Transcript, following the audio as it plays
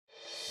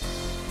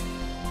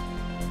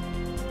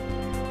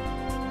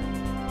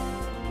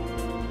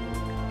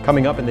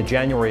Coming up in the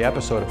January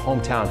episode of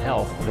Hometown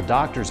Health, the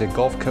doctors at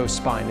Gulf Coast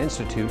Spine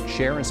Institute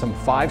sharing some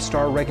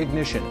 5-star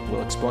recognition.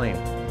 We'll explain.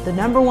 The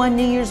 #1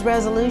 New Year's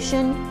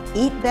resolution,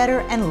 eat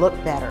better and look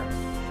better.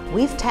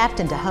 We've tapped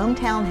into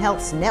Hometown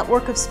Health's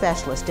network of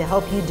specialists to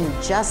help you do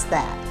just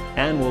that.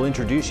 And we'll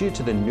introduce you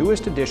to the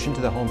newest addition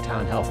to the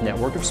Hometown Health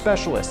network of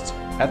specialists,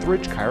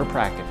 Etheridge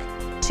Chiropractic.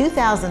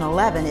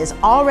 2011 is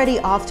already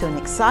off to an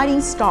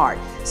exciting start,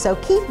 so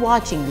keep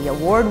watching the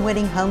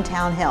award-winning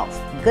Hometown Health.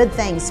 Good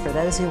things for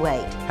those who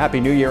wait. Happy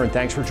New Year and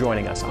thanks for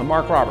joining us. I'm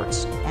Mark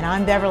Roberts. And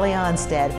I'm Beverly Onstead.